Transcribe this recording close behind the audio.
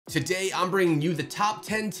Today, I'm bringing you the top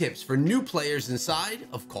 10 tips for new players inside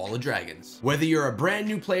of Call of Dragons. Whether you're a brand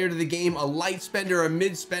new player to the game, a light spender, a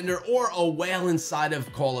mid spender, or a whale inside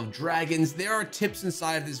of Call of Dragons, there are tips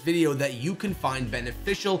inside of this video that you can find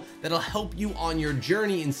beneficial that'll help you on your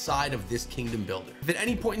journey inside of this kingdom builder. If at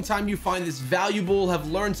any point in time you find this valuable,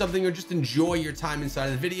 have learned something, or just enjoy your time inside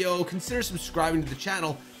of the video, consider subscribing to the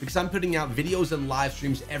channel because I'm putting out videos and live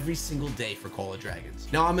streams every single day for Call of Dragons.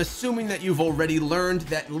 Now, I'm assuming that you've already learned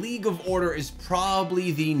that League of Order is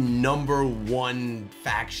probably the #1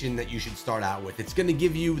 faction that you should start out with. It's going to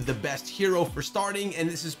give you the best hero for starting, and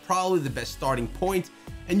this is probably the best starting point,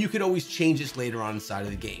 and you can always change this later on inside of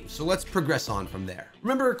the game. So let's progress on from there.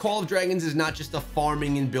 Remember, Call of Dragons is not just a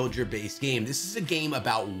farming and build your base game. This is a game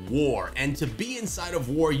about war, and to be inside of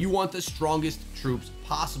war, you want the strongest troops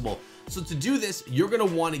possible. So to do this, you're going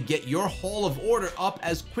to want to get your Hall of Order up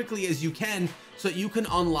as quickly as you can so that you can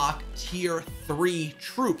unlock tier 3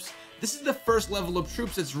 troops. This is the first level of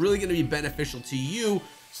troops that's really going to be beneficial to you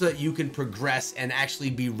so that you can progress and actually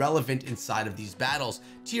be relevant inside of these battles.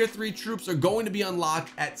 Tier 3 troops are going to be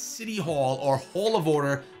unlocked at City Hall or Hall of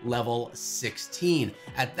Order level 16.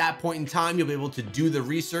 At that point in time, you'll be able to do the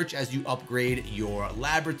research as you upgrade your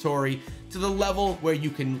laboratory to the level where you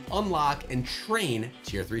can unlock and train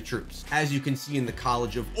tier 3 troops. As you can see in the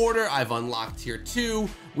College of Order, I've unlocked tier 2,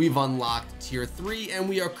 we've unlocked tier 3, and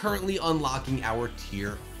we are currently unlocking our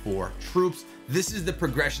tier 4 troops. This is the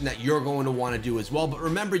progression that you're going to want to do as well, but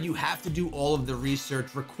remember, you have to do all of the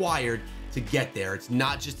research required to get there. It's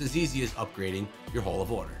not just as easy as upgrading your Hall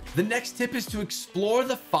of Order. The next tip is to explore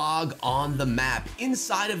the fog on the map.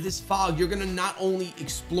 Inside of this fog, you're going to not only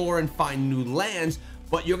explore and find new lands,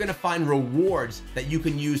 but you're going to find rewards that you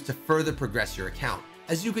can use to further progress your account.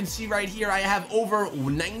 As you can see right here, I have over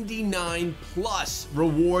 99 plus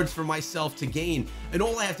rewards for myself to gain. And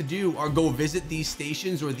all I have to do are go visit these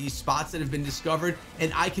stations or these spots that have been discovered,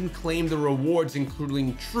 and I can claim the rewards,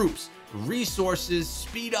 including troops, resources,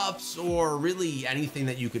 speed ups, or really anything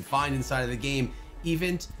that you could find inside of the game,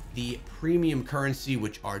 even the premium currency,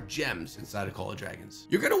 which are gems inside of Call of Dragons.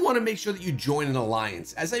 You're going to want to make sure that you join an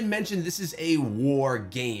alliance. As I mentioned, this is a war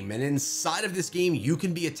game, and inside of this game, you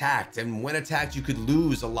can be attacked, and when attacked, you could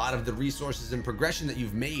lose a lot of the resources and progression that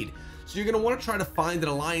you've made. So you're going to want to try to find an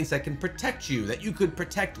alliance that can protect you, that you could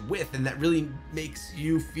protect with, and that really makes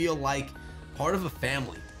you feel like part of a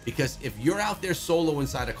family. Because if you're out there solo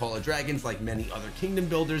inside of Call of Dragons, like many other kingdom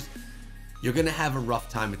builders, you're going to have a rough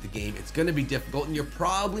time with the game. It's going to be difficult, and you're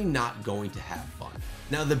probably not going to have fun.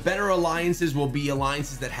 Now, the better alliances will be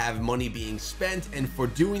alliances that have money being spent, and for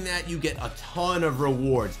doing that, you get a ton of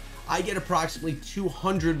rewards. I get approximately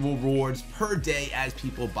 200 rewards per day as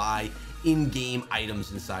people buy in-game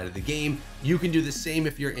items inside of the game. You can do the same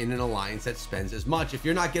if you're in an alliance that spends as much. If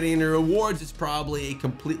you're not getting any rewards, it's probably a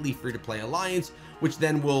completely free-to-play alliance, which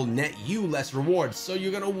then will net you less rewards. So you're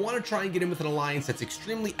going to want to try and get in with an alliance that's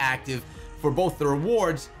extremely active for both the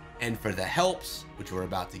rewards and for the helps, which we're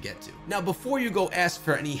about to get to. Now, before you go ask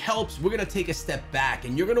for any helps, we're going to take a step back,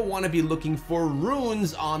 and you're going to want to be looking for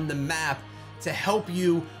runes on the map to help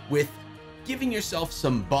you with giving yourself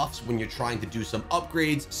some buffs when you're trying to do some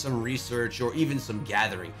upgrades, some research, or even some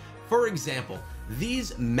gathering. For example,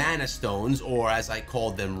 these mana stones, or as I call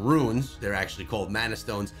them, runes, they're actually called mana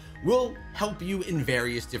stones, will help you in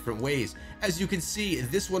various different ways. As you can see,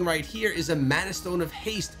 this one right here is a mana stone of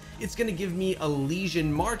haste. It's going to give me a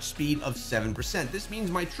legion march speed of 7%. This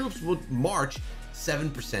means my troops will march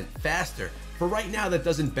 7% faster. For right now, that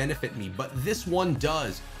doesn't benefit me, but this one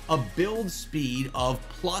does. A build speed of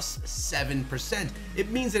plus 7%.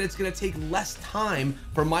 It means that it's going to take less time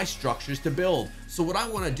for my structures to build. So what I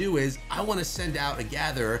want to do is I want to send out a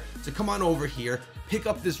gatherer to come on over here, pick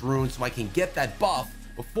up this rune so I can get that buff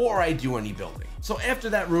before I do any building. So after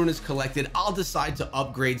that rune is collected, I'll decide to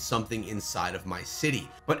upgrade something inside of my city.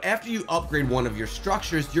 But after you upgrade one of your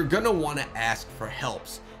structures, you're going to want to ask for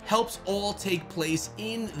helps. Helps all take place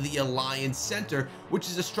in the Alliance Center, which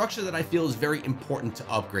is a structure that I feel is very important to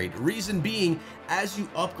upgrade. Reason being, as you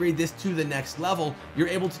upgrade this to the next level, you're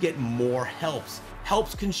able to get more helps.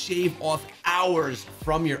 Helps can shave off hours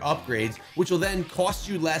from your upgrades, which will then cost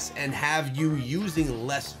you less and have you using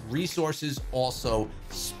less resources, also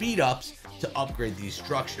speed ups to upgrade these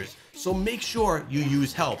structures. So make sure you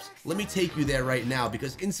use helps. Let me take you there right now,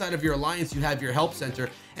 because inside of your alliance, you have your help center.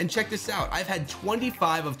 And check this out. I've had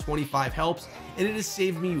 25 of 25 helps, and it has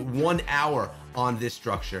saved me 1 hour on this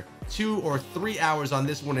structure, 2 or 3 hours on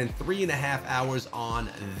this one, and 3.5 hours on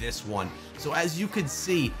this one. So as you could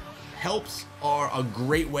see, helps are a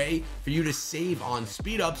great way for you to save on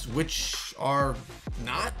speed ups, which are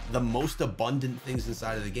not the most abundant things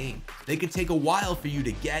inside of the game. They could take a while for you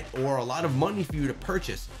to get or a lot of money for you to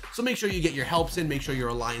purchase. So make sure you get your helps in, make sure your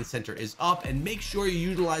Alliance Center is up, and make sure you're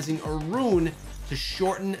utilizing a rune to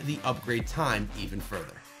shorten the upgrade time even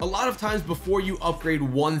further. A lot of times before you upgrade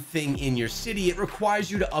one thing in your city, it requires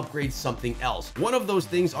you to upgrade something else. One of those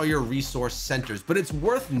things are your resource centers, but it's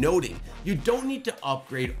worth noting, you don't need to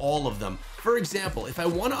upgrade all of them. For example, if I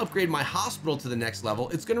want to upgrade my hospital to the next level,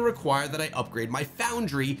 it's going to require that I upgrade my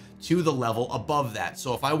foundry to the level above that.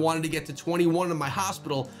 So if I wanted to get to 21 in my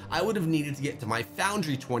hospital, I would have needed to get to my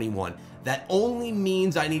foundry 21. That only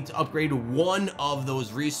means I need to upgrade one of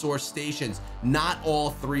those resource stations, not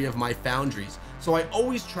all 3 of my foundries. So I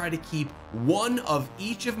always try to keep one of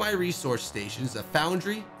each of my resource stations, the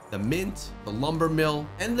foundry, the mint, the lumber mill,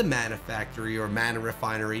 and the mana factory or mana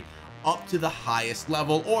refinery, up to the highest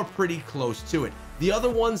level or pretty close to it. The other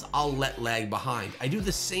ones I'll let lag behind. I do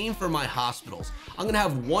the same for my hospitals. I'm gonna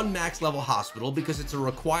have one max level hospital because it's a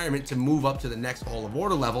requirement to move up to the next Hall of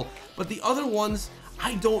Order level, but the other ones,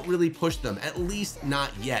 I don't really push them, at least not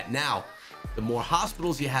yet. Now, the more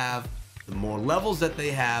hospitals you have, the more levels that they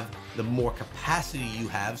have, the more capacity you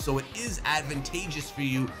have. So it is advantageous for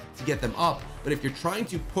you to get them up. But if you're trying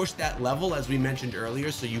to push that level, as we mentioned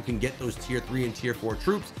earlier, so you can get those tier 3 and tier 4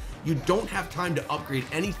 troops, you don't have time to upgrade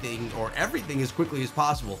anything or everything as quickly as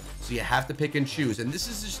possible. So you have to pick and choose. And this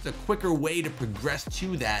is just a quicker way to progress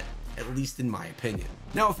to that, at least in my opinion.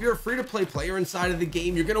 Now, if you're a free-to-play player inside of the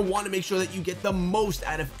game, you're gonna wanna make sure that you get the most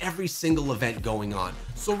out of every single event going on.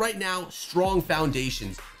 So right now, strong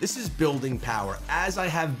foundations. This is building power. As I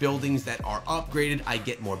have buildings that are upgraded, I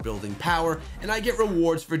get more building power, and I get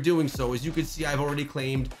rewards for doing so. As you can see, I've already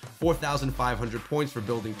claimed 4,500 points for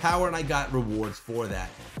building power, and I got rewards for that.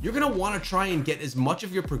 You're gonna wanna try and get as much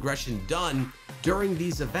of your progression done during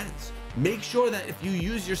these events. Make sure that if you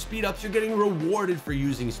use your speed ups, you're getting rewarded for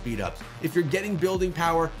using speed ups. If you're getting building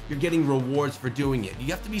power, you're getting rewards for doing it. You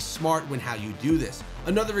have to be smart when how you do this.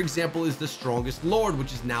 Another example is the Strongest Lord,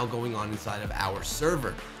 which is now going on inside of our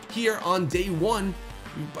server. Here on day 1,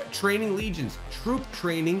 training legions. Troop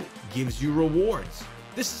training gives you rewards.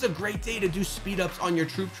 This is a great day to do speed ups on your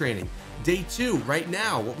troop training. Day 2, right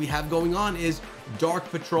now, what we have going on is dark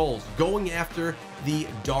patrols. Going after the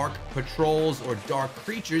dark patrols or dark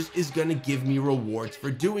creatures is gonna give me rewards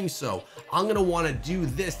for doing so. I'm gonna wanna do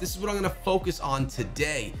this. This is what I'm gonna focus on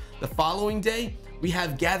today. The following day, we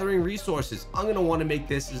have gathering resources. I'm gonna wanna make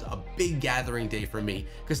this as a big gathering day for me,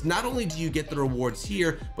 because not only do you get the rewards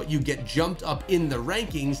here, but you get jumped up in the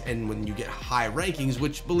rankings, and when you get high rankings,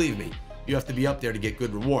 which believe me, you have to be up there to get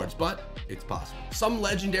good rewards, but it's possible. Some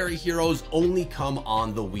legendary heroes only come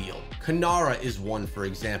on the wheel. Kanara is one, for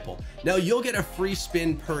example. Now you'll get a free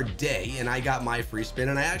spin per day, and I got my free spin,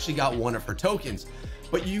 and I actually got one of her tokens.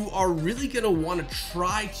 But you are really gonna wanna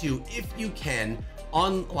try to, if you can,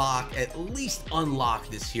 at least unlock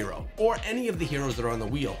this hero, or any of the heroes that are on the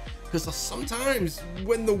wheel. Because sometimes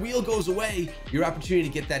when the wheel goes away, your opportunity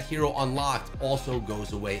to get that hero unlocked also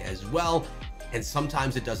goes away as well. And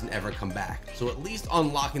sometimes it doesn't ever come back. So at least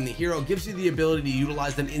unlocking the hero gives you the ability to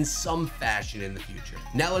utilize them in some fashion in the future.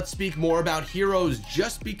 Now let's speak more about heroes.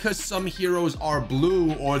 Just because some heroes are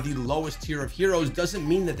blue or the lowest tier of heroes doesn't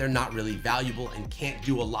mean that they're not really valuable and can't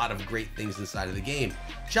do a lot of great things inside of the game.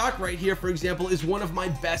 Chaac right here, for example, is one of my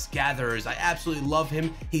best gatherers. I absolutely love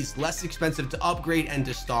him. He's less expensive to upgrade and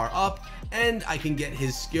to star up, and I can get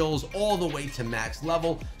his skills all the way to max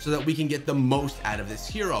level so that we can get the most out of this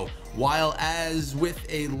hero. While as with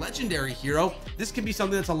a legendary hero, this can be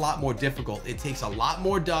something that's a lot more difficult. It takes a lot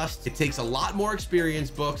more dust, it takes a lot more experience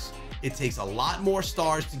books, it takes a lot more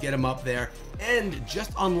stars to get him up there, and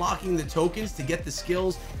just unlocking the tokens to get the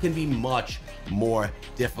skills can be much more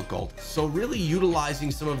difficult. So really utilizing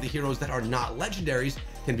some of the heroes that are not legendaries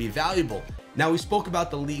can be valuable. Now we spoke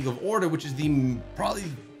about the League of Order, which is the probably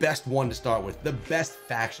best one to start with, the best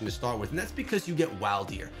faction to start with, and that's because you get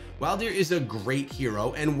Waldir. Waldir is a great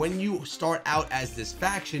hero, and when you start out as this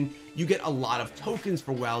faction, you get a lot of tokens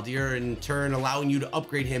for Waldir, in turn allowing you to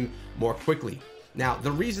upgrade him more quickly. Now,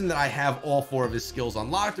 the reason that I have all 4 of his skills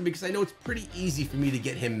unlocked are because I know it's pretty easy for me to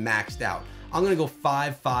get him maxed out. I'm gonna go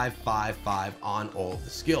 5, 5, 5, 5 on all of the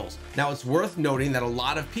skills. Now, it's worth noting that a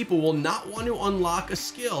lot of people will not want to unlock a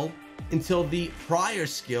skill until the prior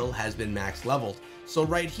skill has been max leveled. So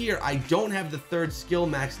right here, I don't have the 3rd skill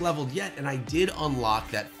max leveled yet, and I did unlock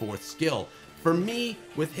that 4th skill. For me,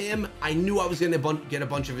 with him, I knew I was gonna get a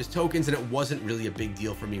bunch of his tokens, and it wasn't really a big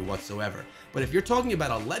deal for me whatsoever. But if you're talking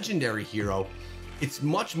about a legendary hero, it's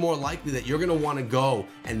much more likely that you're going to want to go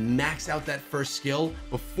and max out that first skill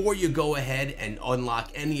before you go ahead and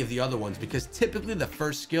unlock any of the other ones, because typically the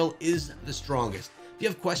first skill is the strongest. If you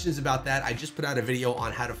have questions about that, I just put out a video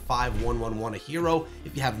on how to 5-1-1-1 a hero.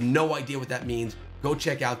 If you have no idea what that means, go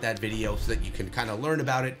check out that video so that you can kind of learn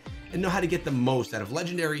about it and know how to get the most out of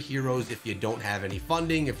legendary heroes if you don't have any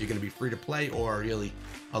funding, if you're going to be free to play, or really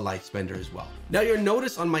a light spender as well. Now you'll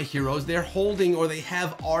notice on my heroes, they're holding, or they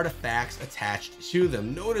have artifacts attached to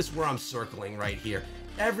them. Notice where I'm circling right here.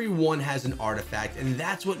 Everyone has an artifact, and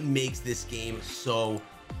that's what makes this game so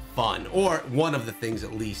fun, or one of the things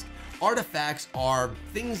at least. Artifacts are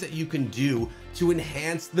things that you can do to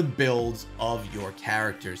enhance the builds of your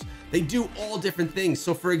characters. They do all different things.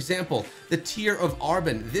 So for example, the Tear of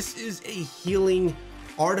Arbon, this is a healing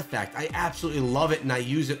artifact. I absolutely love it and I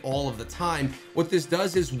use it all of the time. What this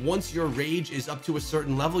does is once your rage is up to a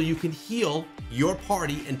certain level, you can heal your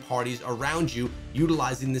party and parties around you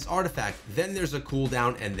utilizing this artifact. Then there's a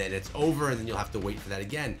cooldown and then it's over, and then you'll have to wait for that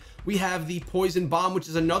again. We have the Poison Bomb, which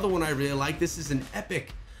is another one I really like. This is an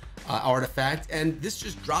epic artifact, and this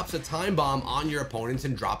just drops a time bomb on your opponents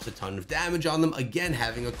and drops a ton of damage on them, again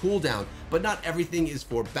having a cooldown. But not everything is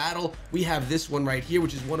for battle. We have this one right here,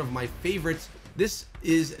 which is one of my favorites. This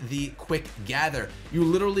is the Quick Gather. You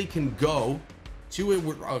literally can go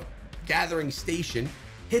to a gathering station,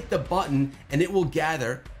 hit the button, and it will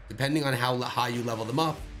gather, depending on how high you level them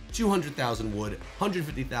up, 200,000 wood,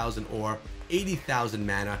 150,000 ore, 80,000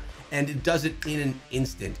 mana, and it does it in an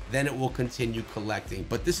instant. Then it will continue collecting.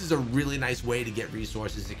 But this is a really nice way to get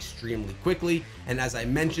resources extremely quickly, and as I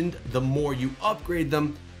mentioned, the more you upgrade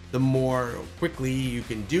them, the more quickly you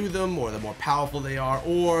can do them, or the more powerful they are,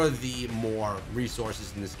 or the more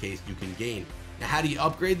resources in this case you can gain. Now, how do you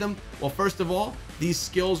upgrade them? Well, first of all, these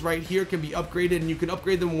skills right here can be upgraded, and you can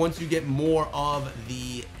upgrade them once you get more of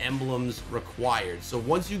the emblems required. So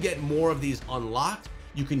once you get more of these unlocked,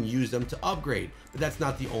 you can use them to upgrade. But that's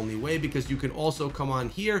not the only way, because you can also come on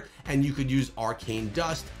here and you could use Arcane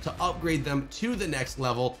Dust to upgrade them to the next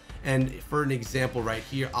level. And for an example right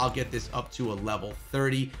here, I'll get this up to a level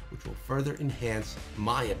 30, which will further enhance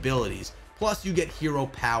my abilities. Plus you get hero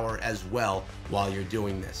power as well while you're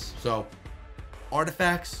doing this. So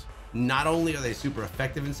artifacts, not only are they super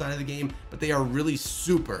effective inside of the game, but they are really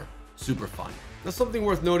super fun. Now, something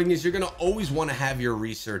worth noting is you're going to always want to have your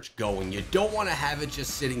research going. You don't want to have it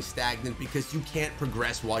just sitting stagnant, because you can't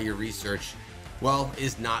progress while your research, well,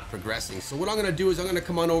 is not progressing. So what I'm going to do is I'm going to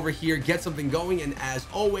come on over here, get something going, and as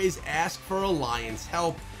always, ask for Alliance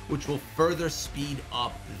help, which will further speed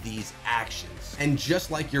up these actions. And just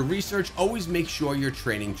like your research, always make sure you're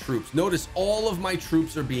training troops. Notice all of my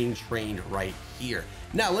troops are being trained right here.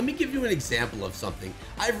 Now, let me give you an example of something.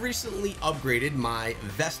 I've recently upgraded my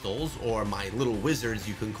Vestals, or my little wizards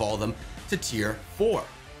you can call them, to tier 4.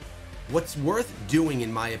 What's worth doing,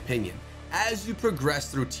 in my opinion, as you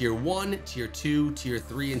progress through tier 1, tier 2, tier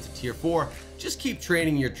 3, into tier 4, just keep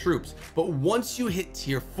training your troops. But once you hit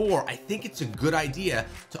tier 4, I think it's a good idea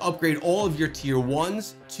to upgrade all of your tier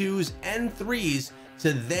 1s, 2s, and 3s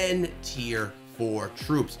to then tier 4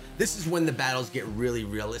 troops. This is when the battles get really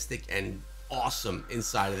realistic and awesome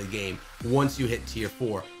inside of the game. Once you hit tier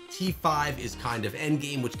 4, T5 is kind of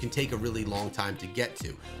endgame, which can take a really long time to get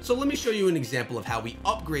to. So let me show you an example of how we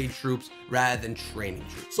upgrade troops rather than training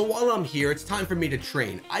troops. So while I'm here, it's time for me to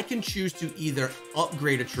train. I can choose to either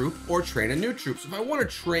upgrade a troop or train a new troop. So if I want to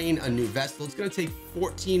train a new Vestal, it's going to take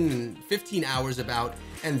 14 and 15 hours about,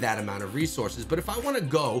 and that amount of resources. But if I want to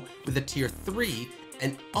go with a tier 3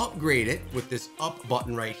 and upgrade it with this up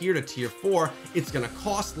button right here to tier 4, it's gonna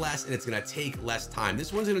cost less and it's gonna take less time.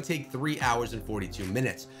 This one's gonna take 3 hours and 42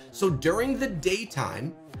 minutes. So during the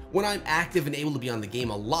daytime, when I'm active and able to be on the game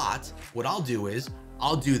a lot, what I'll do is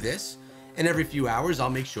I'll do this, and every few hours I'll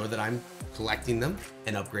make sure that I'm collecting them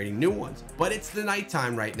and upgrading new ones. But it's the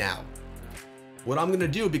nighttime right now. What I'm gonna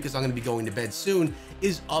do, because I'm gonna be going to bed soon,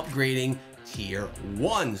 is upgrading tier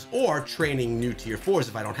 1s or training new tier 4s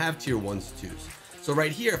if I don't have tier 1s, 2s. So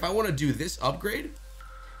right here, if I want to do this upgrade,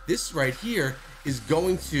 this right here is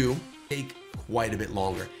going to take quite a bit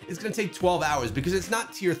longer. It's going to take 12 hours, because it's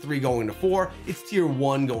not tier 3 going to 4, it's tier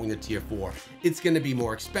 1 going to tier 4. It's going to be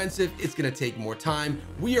more expensive, it's going to take more time.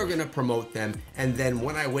 We are going to promote them, and then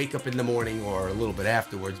when I wake up in the morning, or a little bit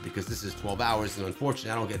afterwards, because this is 12 hours and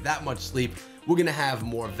unfortunately I don't get that much sleep, we're going to have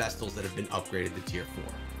more Vestals that have been upgraded to tier 4.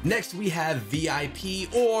 Next, we have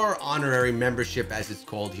VIP, or honorary membership as it's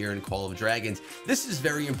called here in Call of Dragons. This is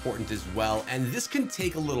very important as well, and this can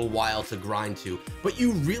take a little while to grind to, but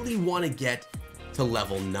you really want to get to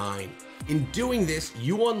level 9. In doing this,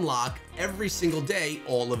 you unlock every single day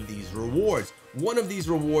all of these rewards. one of these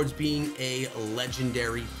rewards being a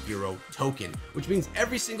legendary hero token, which means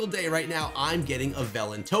every single day right now I'm getting a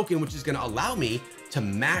Velen token, which is going to allow me to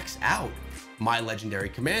max out my legendary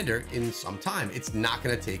commander in some time. It's not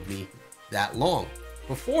going to take me that long.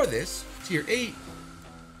 Before this, tier 8,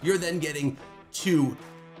 you're then getting 2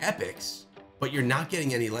 epics, but you're not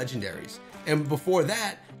getting any legendaries. And before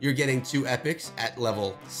that, you're getting 2 epics at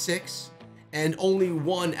level 6 and only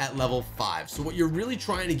 1 at level 5. So what you're really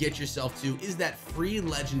trying to get yourself to is that free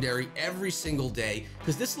legendary every single day,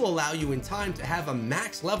 because this will allow you in time to have a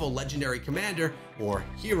max level legendary commander or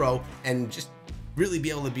hero and just really be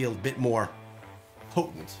able to be a bit more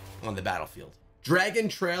potent on the battlefield. Dragon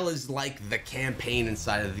Trail is like the campaign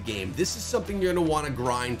inside of the game. This is something you're gonna wanna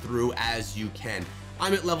grind through as you can.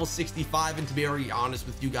 I'm at level 65, and to be very honest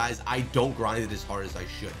with you guys, I don't grind it as hard as I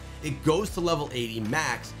should. It goes to level 80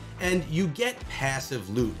 max, and you get passive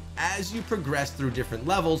loot. As you progress through different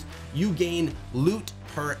levels, you gain loot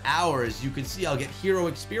per hour. As you can see, I'll get hero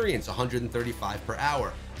experience 135 per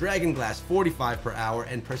hour, Dragon Glass 45 per hour,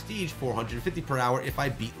 and Prestige 450 per hour if I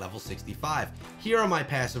beat level 65. Here are my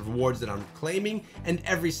passive rewards that I'm claiming, and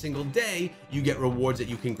every single day you get rewards that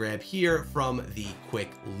you can grab here from the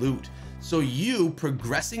quick loot. So you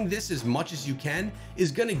progressing this as much as you can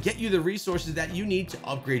is going to get you the resources that you need to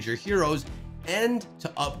upgrade your heroes and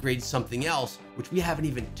to upgrade something else, which we haven't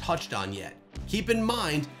even touched on yet. Keep in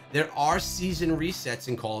mind, there are season resets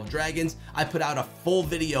in Call of Dragons. I put out a full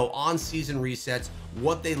video on season resets,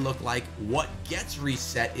 what they look like, what gets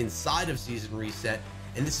reset inside of season reset,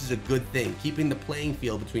 and this is a good thing, keeping the playing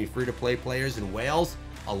field between free-to-play players and whales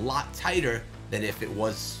a lot tighter than if it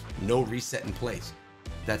was no reset in place.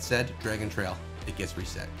 That said, Dragon Trail, it gets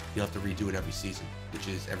reset. You'll have to redo it every season, which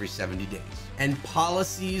is every 70 days. And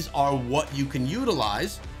policies are what you can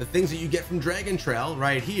utilize, the things that you get from Dragon Trail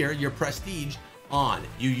right here, your prestige on.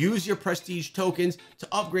 You use your prestige tokens to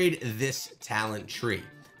upgrade this talent tree.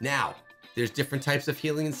 Now, there's different types of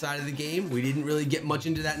healing inside of the game. We didn't really get much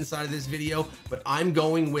into that inside of this video, but I'm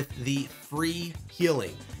going with the free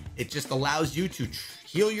healing. It just allows you to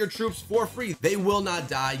heal your troops for free. They will not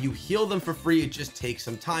die. You heal them for free. It just takes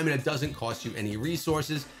some time and it doesn't cost you any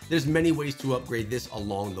resources. There's many ways to upgrade this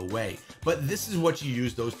along the way, but this is what you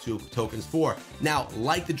use those 2 tokens for. Now,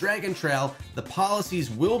 like the Dragon Trail, the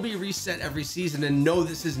policies will be reset every season, and no,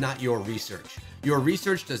 this is not your research. Your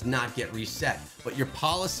research does not get reset, but your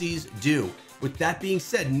policies do. With that being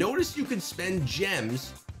said, notice you can spend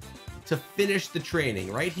gems to finish the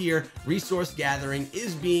training. Right here, resource gathering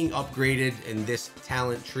is being upgraded in this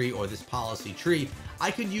talent tree or this policy tree.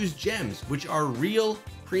 I could use gems, which are real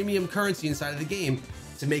premium currency inside of the game,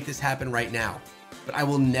 to make this happen right now. But I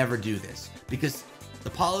will never do this because the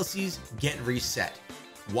policies get reset.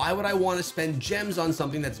 Why would I want to spend gems on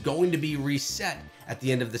something that's going to be reset at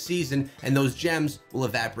the end of the season, and those gems will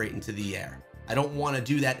evaporate into the air? I don't want to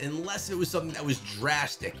do that unless it was something that was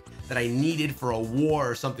drastic that I needed for a war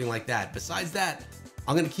or something like that. Besides that,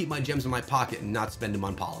 I'm going to keep my gems in my pocket and not spend them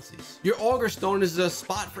on policies. Your Augur Stone is a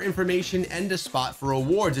spot for information and a spot for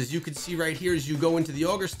rewards. As you can see right here, as you go into the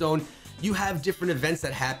Augur Stone, you have different events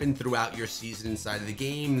that happen throughout your season inside of the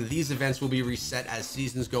game. These events will be reset as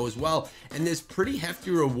seasons go as well, and there's pretty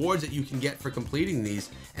hefty rewards that you can get for completing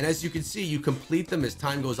these. And as you can see, you complete them as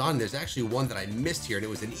time goes on. There's actually one that I missed here, and it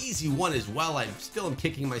was an easy one as well. I still am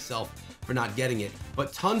kicking myself for not getting it,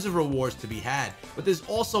 but tons of rewards to be had. But there's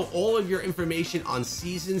also all of your information on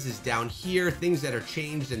seasons is down here, things that are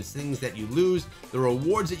changed and things that you lose, the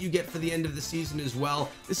rewards that you get for the end of the season as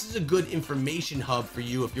well. This is a good information hub for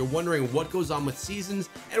you if you're wondering what goes on with seasons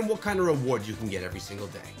and what kind of rewards you can get every single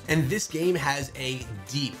day. And this game has a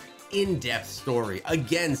deep, in-depth story.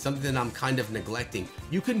 Again, something that I'm kind of neglecting.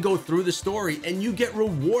 You can go through the story and you get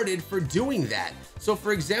rewarded for doing that. So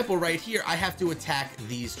for example, right here, I have to attack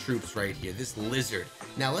these troops right here, this lizard.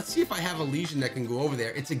 Now let's see if I have a legion that can go over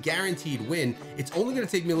there. It's a guaranteed win. It's only gonna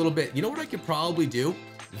take me a little bit. You know what I could probably do?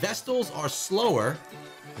 Vestals are slower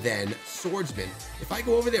than swordsmen. If I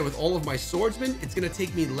go over there with all of my swordsmen, it's gonna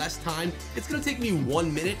take me less time. It's gonna take me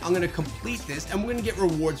 1 minute. I'm gonna complete this and we're gonna get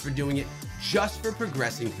rewards for doing it just for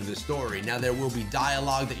progressing through the story. Now there will be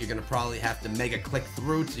dialogue that you're gonna probably have to mega click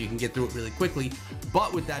through so you can get through it really quickly.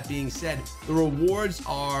 But with that being said, the rewards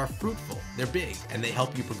are fruitful, they're big, and they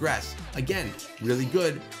help you progress. Again, really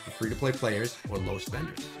good for free-to-play players or low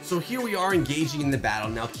spenders. So here we are engaging in the battle.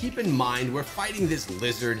 Now keep in mind, we're fighting this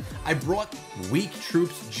lizard. I brought weak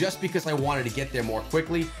troops just because I wanted to get there more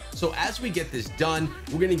quickly. So as we get this done,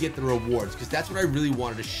 we're gonna get the rewards because that's what I really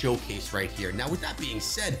wanted to showcase right here. Now with that being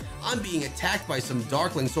said, I'm being attacked by some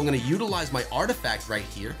darklings, so I'm gonna utilize my artifact right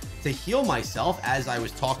here to heal myself, as I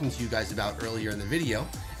was talking to you guys about earlier in the video.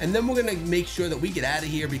 and then we're gonna make sure that we get out of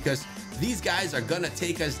here because these guys are gonna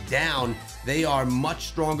take us down. They are much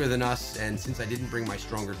stronger than us, and since I didn't bring my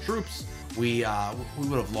stronger troops, we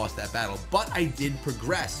would have lost that battle, but I did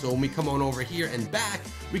progress. So when we come on over here and back,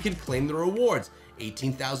 we can claim the rewards.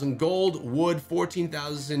 18,000 gold, wood,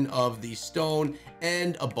 14,000 of the stone,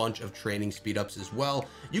 and a bunch of training speed ups as well.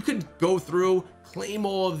 You could go through, claim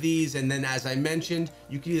all of these, and then as I mentioned,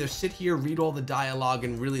 you can either sit here, read all the dialogue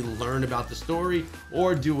and really learn about the story,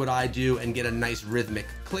 or do what I do and get a nice rhythmic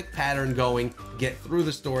click pattern going, get through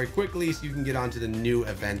the story quickly so you can get onto the new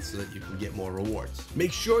events so that you can get more rewards.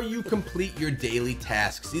 Make sure you complete your daily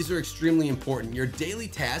tasks. These are extremely important. Your daily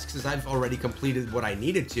tasks, as I've already completed what I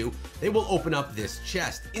needed to, they will open up this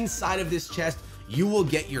chest. Inside of this chest, you will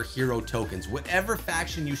get your hero tokens. Whatever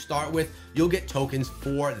faction you start with, you'll get tokens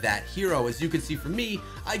for that hero. As you can see from me,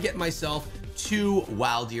 I get myself 2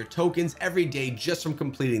 Wildeer tokens every day just from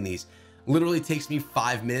completing these. Literally takes me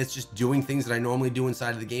 5 minutes just doing things that I normally do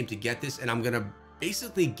inside of the game to get this, and I'm gonna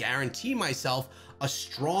basically guarantee myself a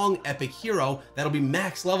strong epic hero that'll be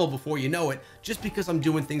max level before you know it, just because I'm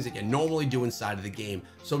doing things that you normally do inside of the game.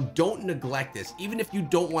 So don't neglect this. Even if you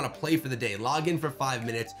don't want to play for the day, log in for 5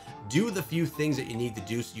 minutes, do the few things that you need to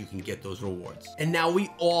do so you can get those rewards. And now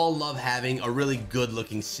we all love having a really good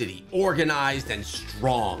looking city, organized and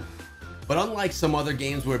strong. But unlike some other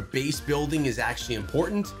games where base building is actually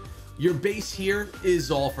important, your base here is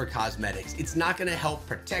all for cosmetics. It's not going to help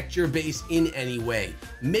protect your base in any way.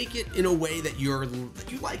 Make it in a way that you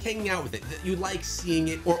like hanging out with it, that you like seeing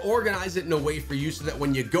it, or organize it in a way for you so that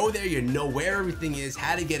when you go there, you know where everything is,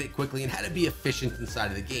 how to get it quickly, and how to be efficient inside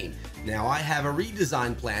of the game. Now, I have a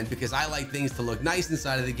redesign plan because I like things to look nice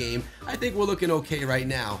inside of the game. I think we're looking okay right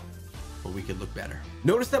now, but we could look better.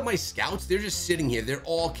 Notice that my scouts, they're just sitting here. They're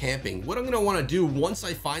all camping. What I'm gonna wanna do once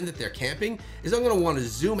I find that they're camping is I'm gonna wanna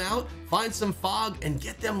zoom out, find some fog, and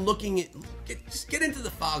get them looking at, just get into the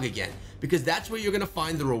fog again, because that's where you're gonna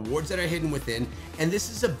find the rewards that are hidden within. And this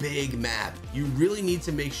is a big map. You really need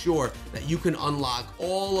to make sure that you can unlock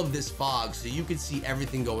all of this fog so you can see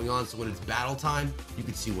everything going on. So when it's battle time, you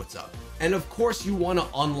can see what's up. And of course, you want to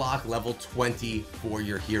unlock level 20 for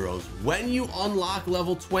your heroes. When you unlock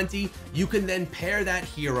level 20, you can then pair that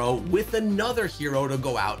hero with another hero to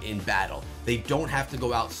go out in battle. They don't have to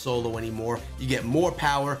go out solo anymore. You get more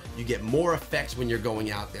power, you get more effects when you're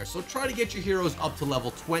going out there. So try to get your heroes up to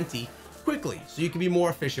level 20 quickly so you can be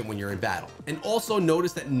more efficient when you're in battle. And also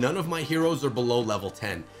notice that none of my heroes are below level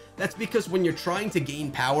 10. That's because when you're trying to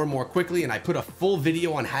gain power more quickly, and I put a full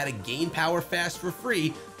video on how to gain power fast for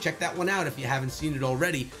free, check that one out if you haven't seen it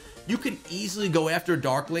already, you can easily go after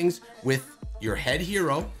Darklings with your head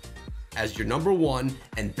hero as your number 1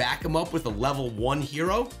 and back them up with a level 1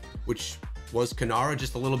 hero, which was Kanara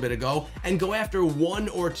just a little bit ago, and go after 1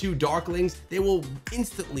 or 2 Darklings. They will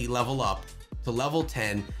instantly level up to level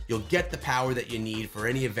 10. You'll get the power that you need for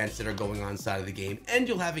any events that are going on inside of the game, and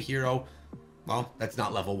you'll have a hero, well, that's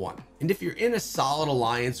not level 1. And if you're in a solid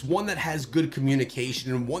alliance, one that has good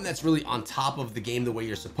communication and one that's really on top of the game the way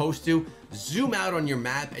you're supposed to, zoom out on your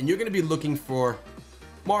map and you're going to be looking for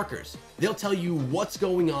markers. They'll tell you what's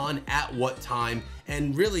going on at what time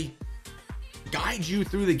and really guide you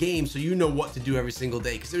through the game so you know what to do every single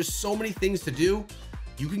day, because there's so many things to do.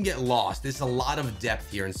 You can get lost. There's a lot of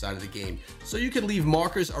depth here inside of the game. So you can leave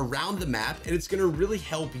markers around the map, and it's gonna really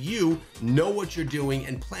help you know what you're doing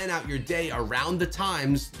and plan out your day around the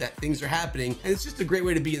times that things are happening. And it's just a great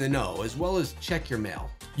way to be in the know, as well as check your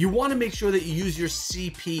mail. You wanna make sure that you use your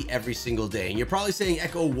CP every single day. And you're probably saying,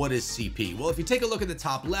 Echo, what is CP? Well, if you take a look at the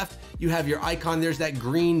top left, you have your icon. There's that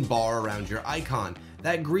green bar around your icon.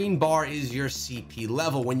 That green bar is your CP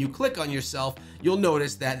level. When you click on yourself, you'll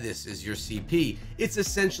notice that this is your CP. It's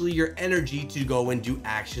essentially your energy to go and do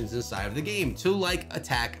actions inside of the game, to like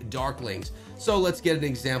attack Darklings. So let's get an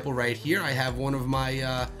example right here. I have one of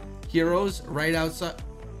my heroes right outside.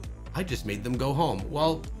 I just made them go home.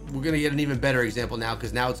 Well, we're gonna get an even better example now,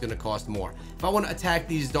 because now it's gonna cost more. If I wanna attack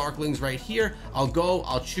these Darklings right here,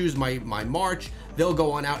 I'll choose my march, they'll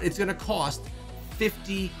go on out. It's gonna cost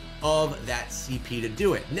 50 of that CP to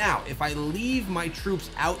do it. Now, if I leave my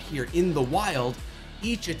troops out here in the wild,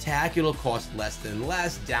 each attack, it'll cost less than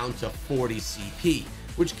less, down to 40 CP,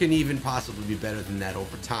 which can even possibly be better than that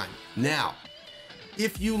over time. Now,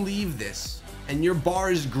 if you leave this and your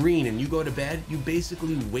bar is green and you go to bed, you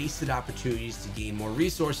basically wasted opportunities to gain more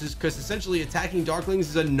resources, because essentially attacking Darklings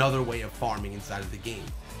is another way of farming inside of the game.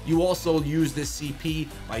 You also use this CP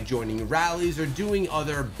by joining rallies or doing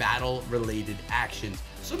other battle related actions.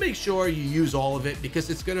 So make sure you use all of it, because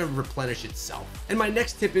it's going to replenish itself. And my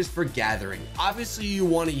next tip is for gathering. Obviously you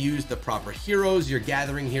want to use the proper heroes, your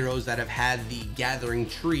gathering heroes that have had the gathering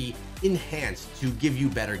tree enhanced to give you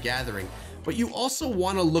better gathering. But you also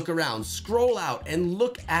want to look around, scroll out and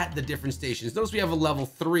look at the different stations. Notice we have a level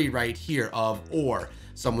 3 right here of ore.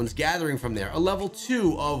 Someone's gathering from there. A level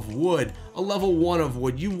 2 of wood, a level 1 of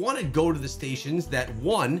wood. You want to go to the stations that,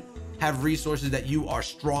 one, have resources that you are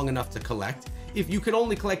strong enough to collect. If you can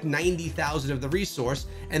only collect 90,000 of the resource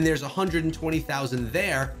and there's 120,000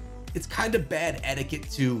 there, it's kind of bad etiquette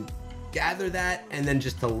to gather that and then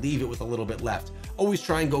just to leave it with a little bit left. Always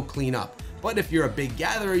try and go clean up. But if you're a big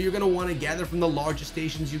gatherer, you're going to want to gather from the largest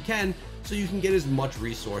stations you can, so you can get as much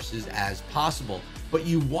resources as possible. But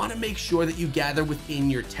you want to make sure that you gather within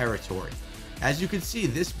your territory. As you can see,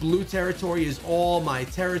 this blue territory is all my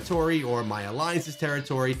territory or my alliance's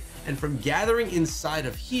territory. And from gathering inside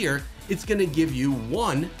of here, it's going to give you,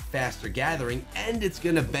 one, faster gathering, and it's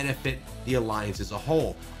going to benefit the alliance as a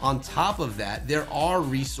whole. On top of that, there are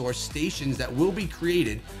resource stations that will be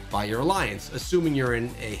created by your alliance, assuming you're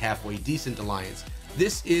in a halfway decent alliance.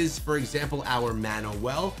 This is, for example, our Mana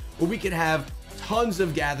Well, where we could have tons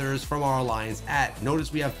of gatherers from our alliance at.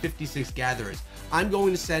 Notice we have 56 gatherers. I'm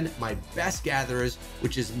going to send my best gatherers,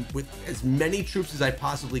 which is with as many troops as I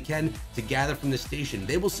possibly can, to gather from the station.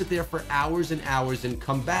 They will sit there for hours and hours and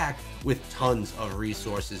come back with tons of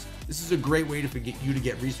resources. This is a great way to get you to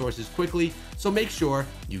get resources quickly. So make sure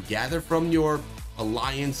you gather from your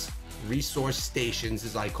alliance resource stations,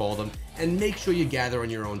 as I call them, and make sure you gather on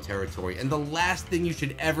your own territory. And the last thing you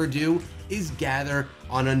should ever do is gather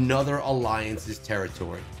on another alliance's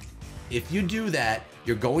territory. If you do that,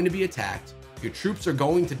 you're going to be attacked, your troops are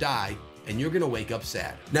going to die, and you're gonna wake up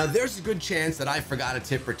sad. Now, there's a good chance that I forgot a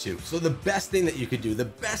tip or two. So the best thing that you could do, the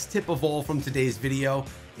best tip of all from today's video,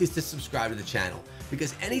 is to subscribe to the channel.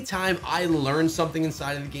 Because anytime I learn something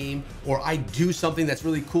inside of the game, or I do something that's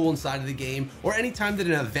really cool inside of the game, or anytime that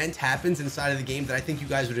an event happens inside of the game that I think you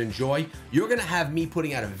guys would enjoy, you're gonna have me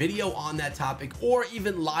putting out a video on that topic, or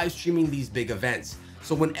even live streaming these big events.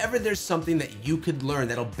 So whenever there's something that you could learn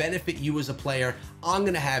that'll benefit you as a player, I'm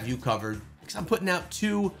gonna have you covered, because I'm putting out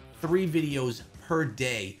 2-3 videos per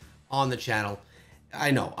day on the channel. I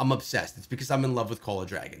know, I'm obsessed. It's because I'm in love with Call of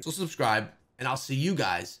Dragons. So subscribe, and I'll see you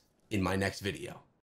guys in my next video.